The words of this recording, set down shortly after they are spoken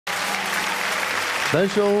男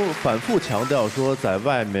生反复强调说，在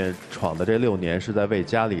外面闯的这6年是在为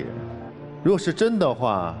家里人。如果是真的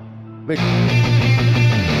话，为什么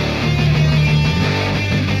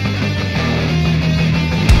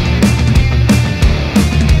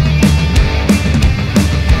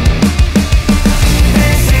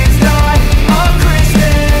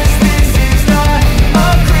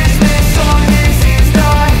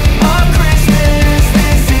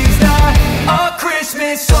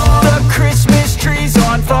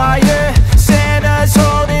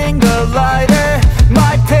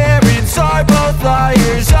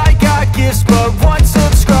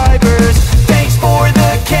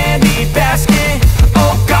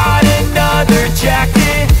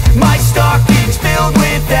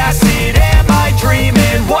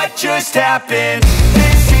？Just happened.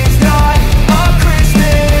 This is not a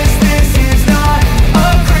Christmas. This is not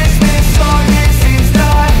a Christmas song. This is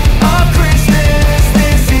not a Christmas.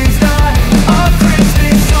 This is not a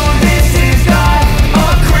Christmas song. This is not a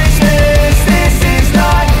Christmas. This is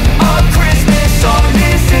not a Christmas song.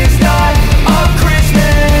 This is not a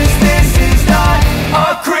Christmas. This is not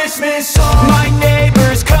a Christmas song. My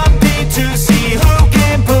neighbors compete to see who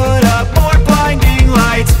can put up more blinding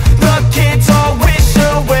lights. The kids all wish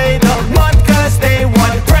away the month cause they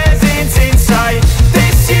want presents in sight.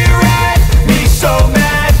 This year had me so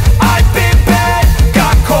mad, I've been bad,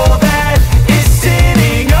 got coal that is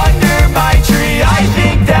sitting under my tree. I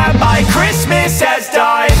think that my Christmas has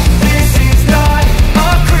died. This is not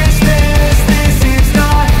a Christmas. This is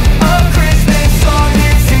not a Christmas song.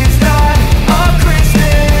 This is not a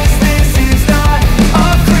Christmas. This is not a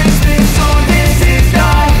Christmas song. This is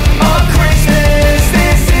not a Christmas.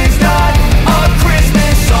 This is not a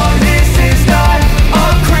Christmas song. This is not a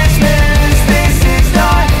Christmas. This is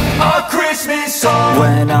not a Christmas song.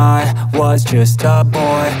 When I was just a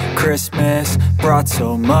boy, Christmas brought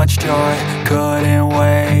so much joy. Couldn't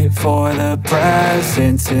wait for the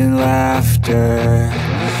presents and laughter.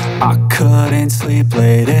 I couldn't sleep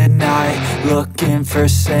late at night, looking for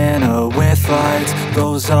Santa with lights.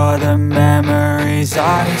 Those are the memories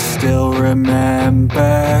I still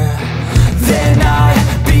remember. Then I